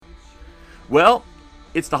Well,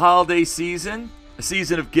 it's the holiday season, a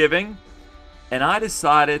season of giving, and I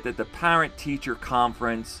decided that the Parent-Teacher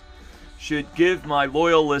Conference should give my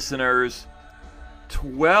loyal listeners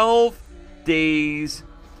 12 days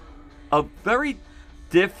of very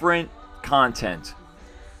different content.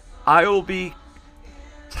 I will be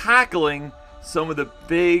tackling some of the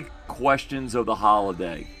big questions of the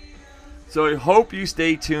holiday. So I hope you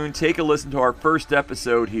stay tuned. Take a listen to our first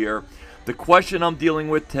episode here. The question I'm dealing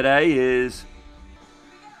with today is,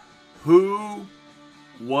 who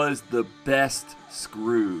was the best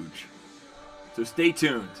Scrooge? So stay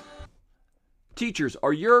tuned. Teachers,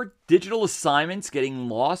 are your digital assignments getting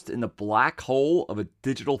lost in the black hole of a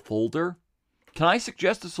digital folder? Can I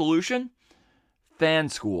suggest a solution?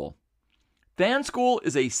 FanSchool. FanSchool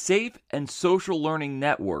is a safe and social learning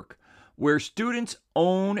network where students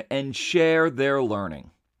own and share their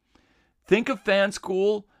learning. Think of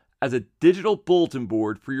FanSchool as a digital bulletin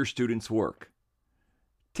board for your students' work.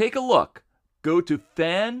 Take a look. Go to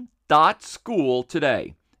fan.school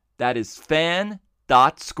today. That is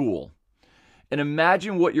fan.school. And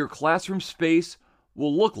imagine what your classroom space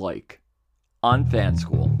will look like on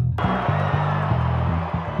FanSchool.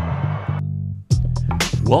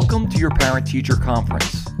 Welcome to your Parent-Teacher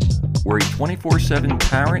Conference, where a 24/7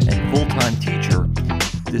 parent and full-time teacher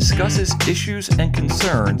discusses issues and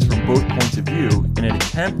concerns from both points of view in an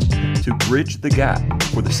attempt to bridge the gap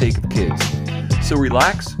for the sake of kids. So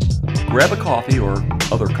relax, grab a coffee or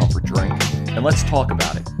other comfort drink, and let's talk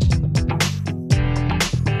about it.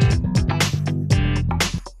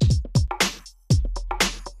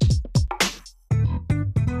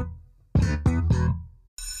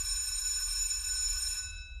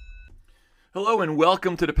 Hello and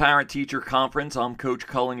welcome to the Parent-Teacher Conference. I'm Coach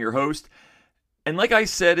Cullen, your host. And like I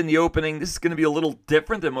said in the opening, this is going to be a little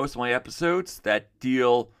different than most of my episodes that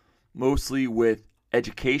deal mostly with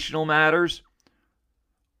educational matters.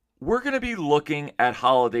 We're going to be looking at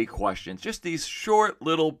holiday questions. Just these short,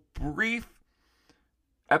 little, brief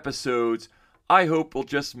episodes I hope will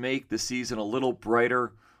just make the season a little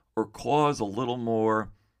brighter or cause a little more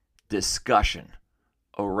discussion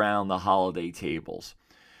around the holiday tables.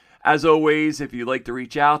 As always, if you'd like to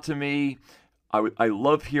reach out to me, I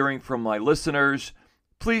love hearing from my listeners.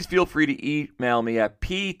 Please feel free to email me at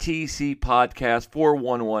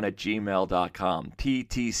ptcpodcast411@gmail.com.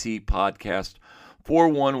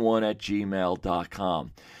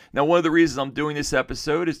 ptcpodcast411@gmail.com. Now, one of the reasons I'm doing this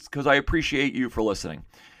episode is because I appreciate you for listening.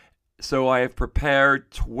 So I have prepared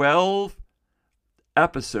 12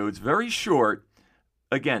 episodes, very short,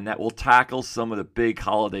 again, that will tackle some of the big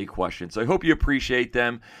holiday questions. So I hope you appreciate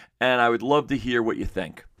them, and I would love to hear what you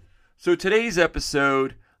think. So today's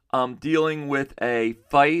episode, I'm dealing with a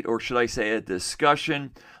fight, or should I say a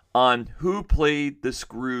discussion, on who played the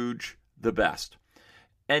Scrooge the best.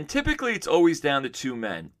 And typically it's always down to two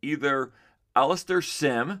men, either Alistair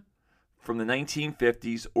Sim from the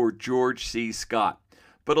 1950s or George C. Scott.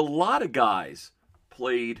 But a lot of guys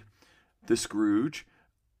played the Scrooge.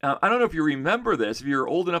 I don't know if you remember this, if you're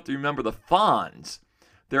old enough to remember the Fonz.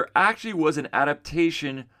 There actually was an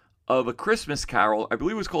adaptation of A Christmas Carol, I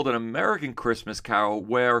believe it was called An American Christmas Carol,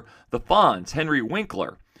 where the Fonz, Henry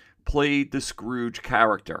Winkler, played the Scrooge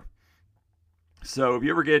character. So if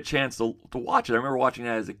you ever get a chance to watch it, I remember watching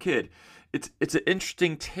that as a kid. It's an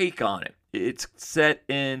interesting take on it. It's set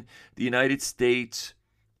in the United States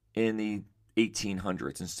in the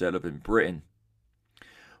 1800s instead of in Britain.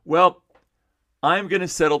 Well, I'm going to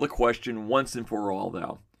settle the question once and for all,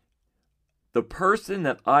 though. The person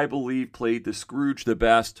that I believe played the Scrooge the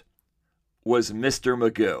best was Mr.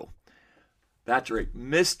 Magoo. That's right,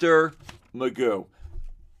 Mr. Magoo.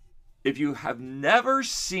 If you have never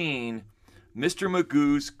seen Mr.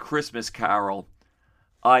 Magoo's Christmas Carol,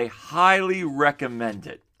 I highly recommend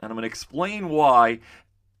it. And I'm going to explain why,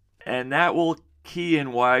 and that will key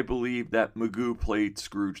in why I believe that Magoo played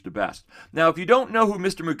Scrooge the best. Now, if you don't know who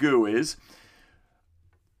Mr. Magoo is,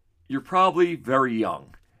 you're probably very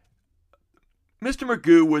young. Mr.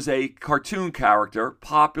 Magoo was a cartoon character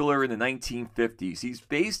popular in the 1950s. He's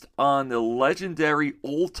based on the legendary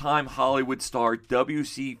old-time Hollywood star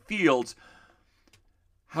W.C. Fields.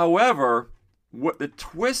 However, what the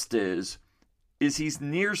twist is he's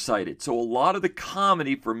nearsighted. So a lot of the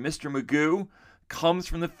comedy for Mr. Magoo comes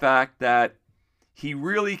from the fact that he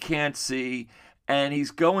really can't see, and he's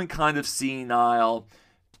going kind of senile,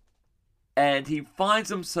 and he finds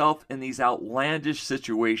himself in these outlandish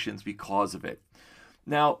situations because of it.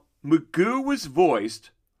 Now, Magoo was voiced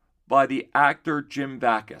by the actor Jim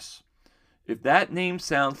Backus. If that name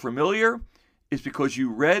sounds familiar, it's because you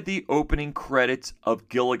read the opening credits of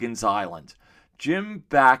Gilligan's Island. Jim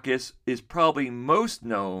Backus is probably most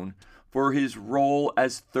known for his role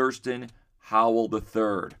as Thurston Howell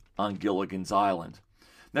III on Gilligan's Island.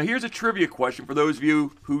 Now, here's a trivia question for those of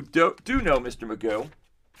you who do know Mr. Magoo.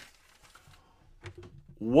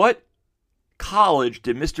 What college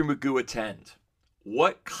did Mr. Magoo attend?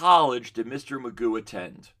 What college did Mr. Magoo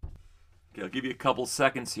attend? Okay, I'll give you a couple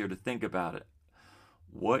seconds here to think about it.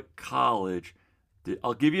 What college did...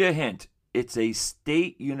 I'll give you a hint. It's a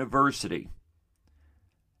state university.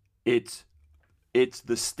 It's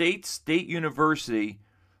the state university,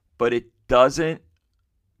 but it doesn't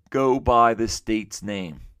go by the state's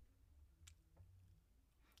name.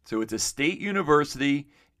 So it's a state university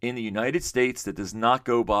in the United States that does not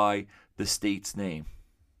go by the state's name.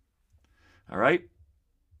 All right?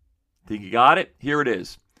 Think you got it? Here it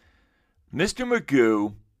is. Mr.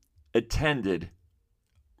 Magoo attended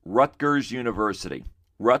Rutgers University.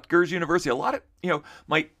 Rutgers University. A lot of,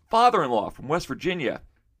 my father-in-law from West Virginia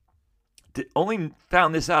only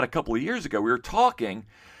found this out a couple of years ago. We were talking,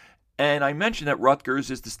 and I mentioned that Rutgers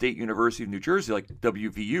is the State University of New Jersey, like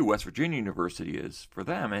WVU, West Virginia University, is for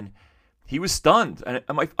them. And he was stunned. And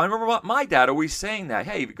I remember my dad always saying that,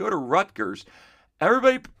 hey, if you go to Rutgers,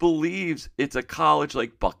 everybody believes it's a college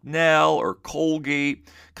like Bucknell or Colgate,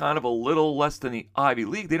 kind of a little less than the Ivy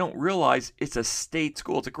League. They don't realize it's a state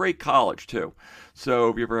school. It's a great college, too. So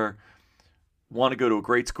if you ever want to go to a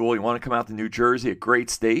great school, you want to come out to New Jersey, a great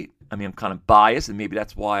state. I mean, I'm kind of biased, and maybe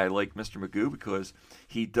that's why I like Mr. Magoo, because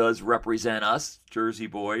he does represent us, Jersey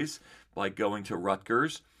boys, by going to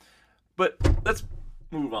Rutgers. But let's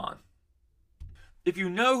move on. If you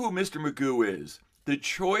know who Mr. Magoo is, the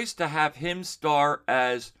choice to have him star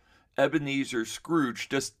as Ebenezer Scrooge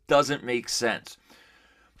just doesn't make sense.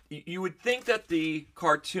 You would think that the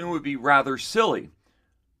cartoon would be rather silly,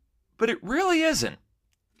 but it really isn't.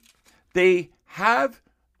 They have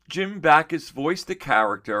Jim Backus voice the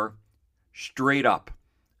character straight up,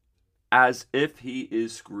 as if he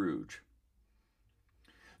is Scrooge.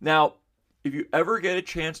 Now, if you ever get a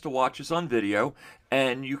chance to watch this on video,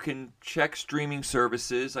 and you can check streaming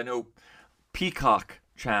services, I know Peacock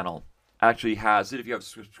channel actually has it. If you have a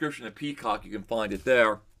subscription to Peacock, you can find it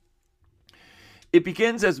there. It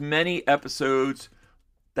begins as many episodes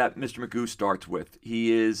that Mr. Magoo starts with.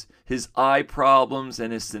 His eye problems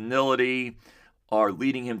and his senility are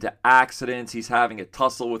leading him to accidents. He's having a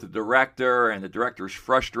tussle with the director, and the director is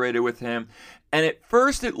frustrated with him. And at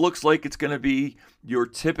first, it looks like it's going to be your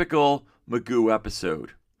typical Magoo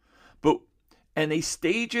episode. And they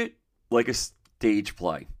stage it like a stage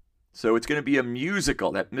play. So it's going to be a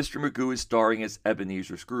musical that Mr. Magoo is starring as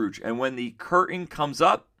Ebenezer Scrooge. And when the curtain comes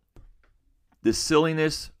up, the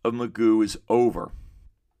silliness of Magoo is over.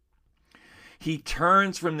 He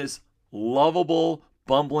turns from this lovable,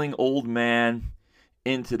 bumbling old man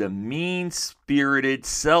into the mean-spirited,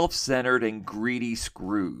 self-centered, and greedy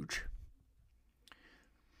Scrooge.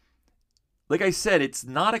 Like I said, it's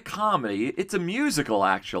not a comedy. It's a musical,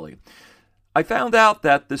 actually. I found out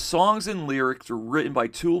that the songs and lyrics were written by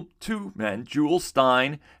two men, Jewel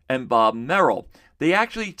Stein and Bob Merrill. They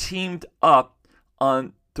actually teamed up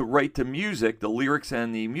to write the music, the lyrics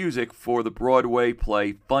and the music, for the Broadway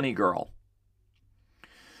play Funny Girl.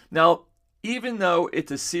 Now, even though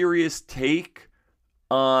it's a serious take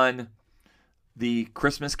on the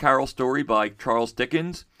Christmas Carol story by Charles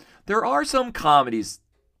Dickens, there are some comedies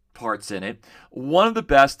parts in it. One of the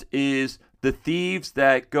best is the thieves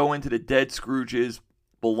that go into the dead Scrooge's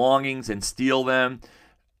belongings and steal them.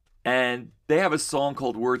 And they have a song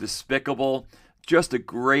called We're Despicable. Just a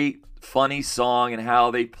great, funny song, and how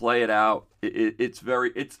they play it out. It's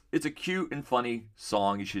a cute and funny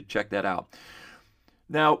song. You should check that out.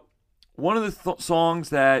 Now, one of the songs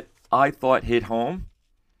that I thought hit home,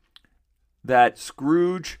 that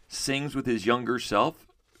Scrooge sings with his younger self,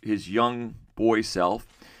 his young boy self,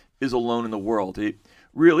 is Alone in the World. It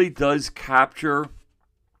really does capture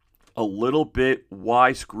a little bit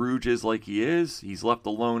why Scrooge is like he is. He's left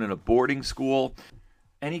alone in a boarding school.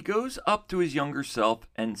 And he goes up to his younger self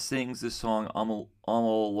and sings this song, I'm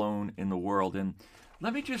all alone in the world. And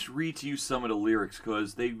let me just read to you some of the lyrics,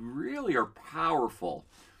 because they really are powerful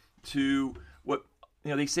to what,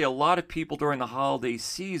 they say a lot of people during the holiday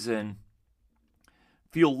season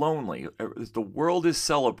feel lonely. As the world is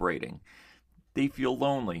celebrating, they feel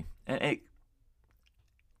lonely. And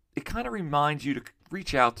it kind of reminds you to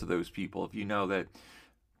reach out to those people if you know that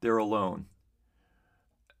they're alone.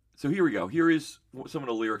 So here we go. Here is some of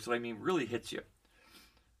the lyrics that really hits you.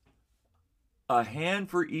 A hand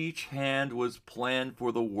for each hand was planned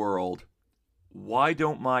for the world. Why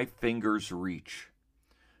don't my fingers reach?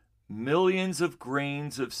 Millions of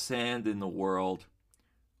grains of sand in the world.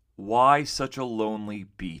 Why such a lonely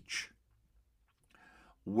beach?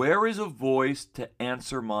 Where is a voice to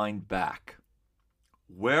answer mine back?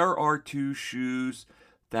 Where are two shoes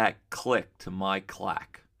that click to my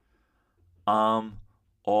clack? I'm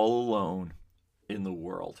all alone in the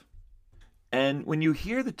world. And when you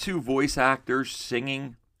hear the two voice actors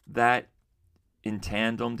singing that in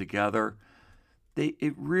tandem together,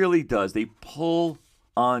 it really does. They pull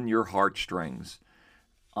on your heartstrings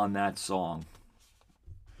on that song.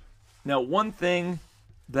 Now, one thing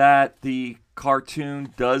that the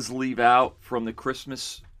cartoon does leave out from the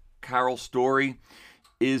Christmas Carol story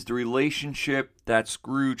is the relationship that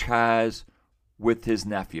Scrooge has with his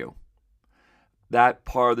nephew. That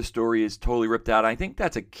part of the story is totally ripped out. I think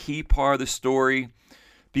that's a key part of the story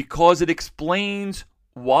because it explains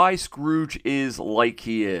why Scrooge is like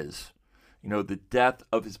he is. You know, the death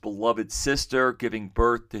of his beloved sister, giving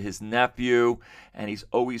birth to his nephew, and he's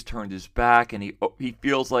always turned his back, and he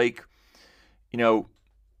feels like, you know,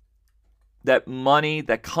 that money,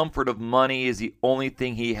 that comfort of money is the only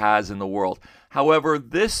thing he has in the world. However,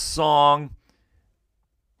 this song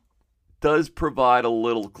does provide a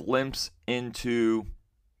little glimpse into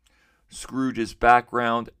Scrooge's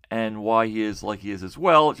background and why he is like he is as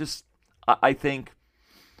well. I think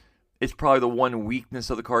it's probably the one weakness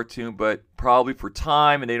of the cartoon, but probably for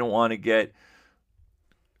time, and they don't want to get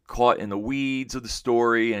caught in the weeds of the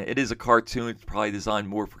story. And it is a cartoon. It's probably designed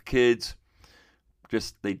more for kids.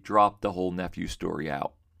 They dropped the whole nephew story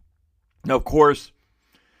out. Now, of course,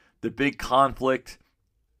 the big conflict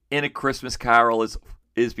in A Christmas Carol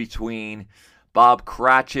is between Bob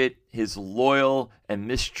Cratchit, his loyal and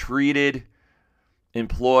mistreated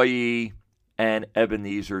employee, and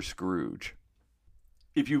Ebenezer Scrooge.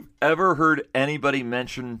 If you've ever heard anybody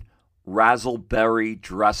mention raspberry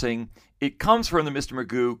dressing, it comes from the Mr.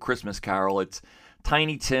 Magoo Christmas Carol. It's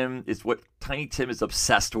Tiny Tim is what Tiny Tim is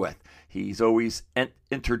obsessed with. He's always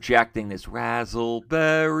interjecting this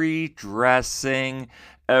raspberry dressing,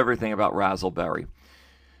 everything about raspberry.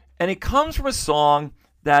 And it comes from a song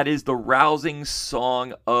that is the rousing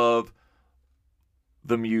song of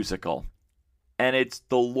the musical. And it's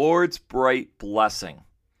The Lord's Bright Blessing.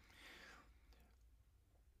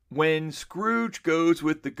 When Scrooge goes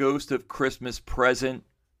with the ghost of Christmas present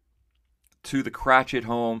to the Cratchit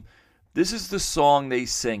home, this is the song they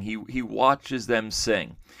sing. He watches them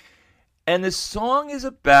sing. And the song is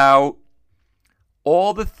about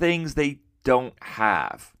all the things they don't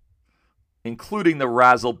have, including the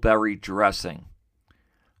raspberry dressing.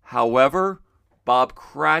 However, Bob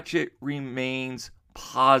Cratchit remains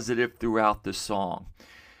positive throughout the song.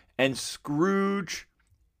 And Scrooge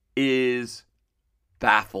is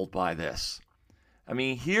baffled by this. I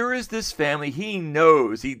mean, here is this family. He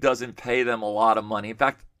knows he doesn't pay them a lot of money. In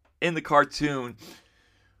fact, in the cartoon,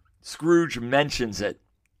 Scrooge mentions it.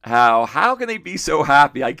 How can they be so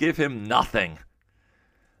happy? I give him nothing.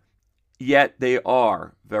 Yet they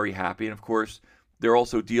are very happy. And of course, they're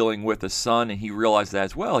also dealing with a son, and he realized that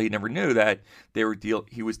as well. He never knew that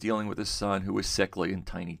he was dealing with a son who was sickly in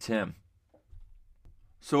Tiny Tim.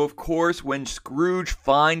 So of course, when Scrooge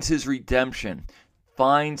finds his redemption,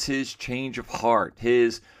 finds his change of heart,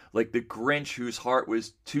 like the Grinch whose heart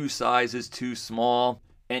was 2 sizes too small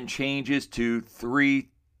and changes to 3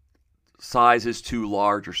 sizes too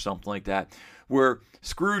large or something like that, where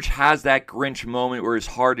Scrooge has that Grinch moment where his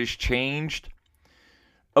heart is changed.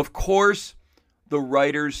 Of course, the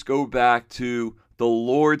writers go back to The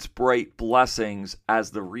Lord's Bright Blessings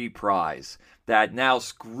as the reprise, that now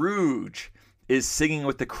Scrooge is singing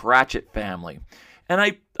with the Cratchit family. And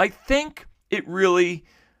I think the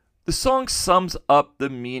song sums up the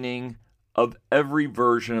meaning of every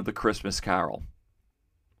version of the Christmas Carol.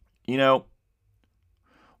 You know,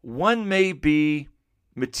 one may be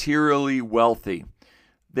materially wealthy.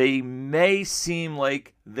 They may seem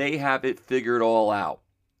like they have it figured all out.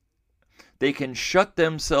 They can shut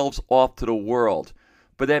themselves off to the world,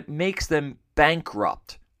 but that makes them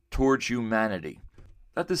bankrupt towards humanity.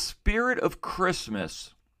 That the spirit of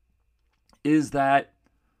Christmas is that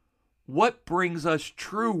what brings us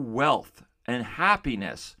true wealth and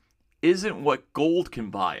happiness isn't what gold can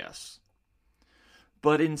buy us,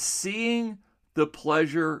 but in seeing the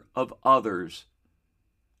pleasure of others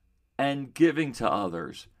and giving to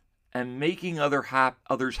others and making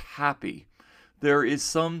others happy, there is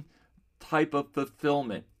some type of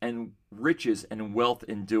fulfillment and riches and wealth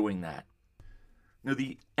in doing that. Now,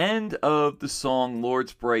 the end of the song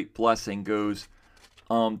Lord's Bright Blessing goes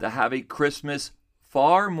to have a Christmas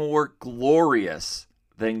far more glorious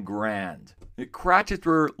than grand. The Cratchits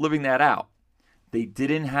were living that out. They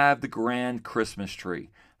didn't have the grand Christmas tree.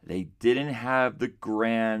 They didn't have the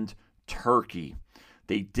grand turkey.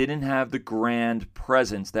 They didn't have the grand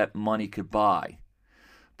presents that money could buy.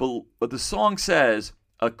 But the song says,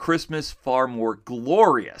 a Christmas far more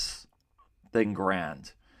glorious than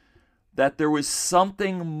grand. That there was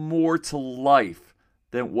something more to life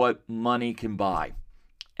than what money can buy.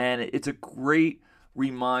 And it's a great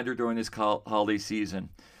reminder during this holiday season.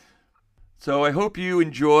 So I hope you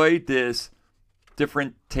enjoyed this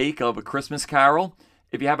different take of A Christmas Carol.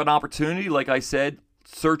 If you have an opportunity, like I said,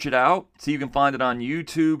 search it out. See if you can find it on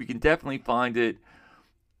YouTube. You can definitely find it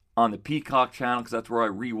on the Peacock channel because that's where I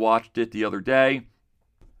rewatched it the other day.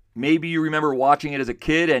 Maybe you remember watching it as a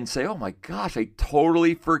kid and say, oh my gosh, I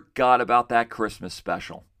totally forgot about that Christmas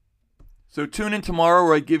special. So tune in tomorrow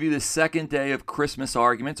where I give you the second day of Christmas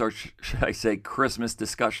arguments, or should I say Christmas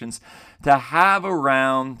discussions, to have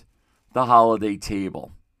around the holiday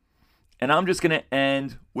table. And I'm just going to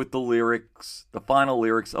end with the lyrics, the final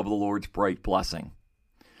lyrics of the Lord's Bright Blessing.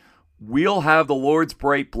 We'll have the Lord's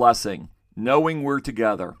bright blessing, knowing we're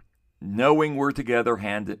together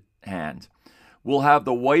hand in hand. We'll have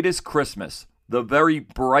the whitest Christmas, the very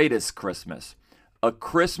brightest Christmas, a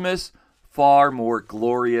Christmas far more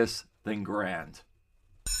glorious than grand.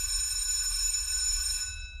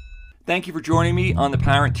 Thank you for joining me on the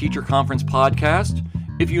Parent Teacher Conference podcast.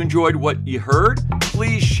 If you enjoyed what you heard,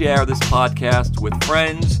 please share this podcast with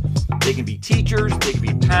friends. They can be teachers, they can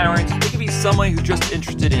be parents, they can be someone who's just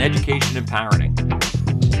interested in education and parenting.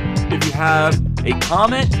 If you have a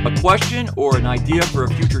comment, a question, or an idea for a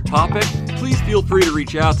future topic, please feel free to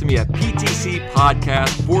reach out to me at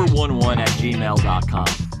ptcpodcast411@gmail.com.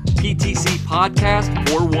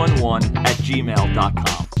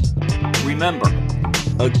 ptcpodcast411@gmail.com. Remember,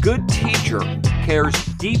 a good teacher cares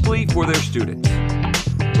deeply for their students.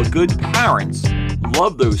 But good parents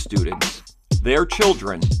love those students, their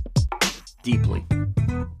children, deeply.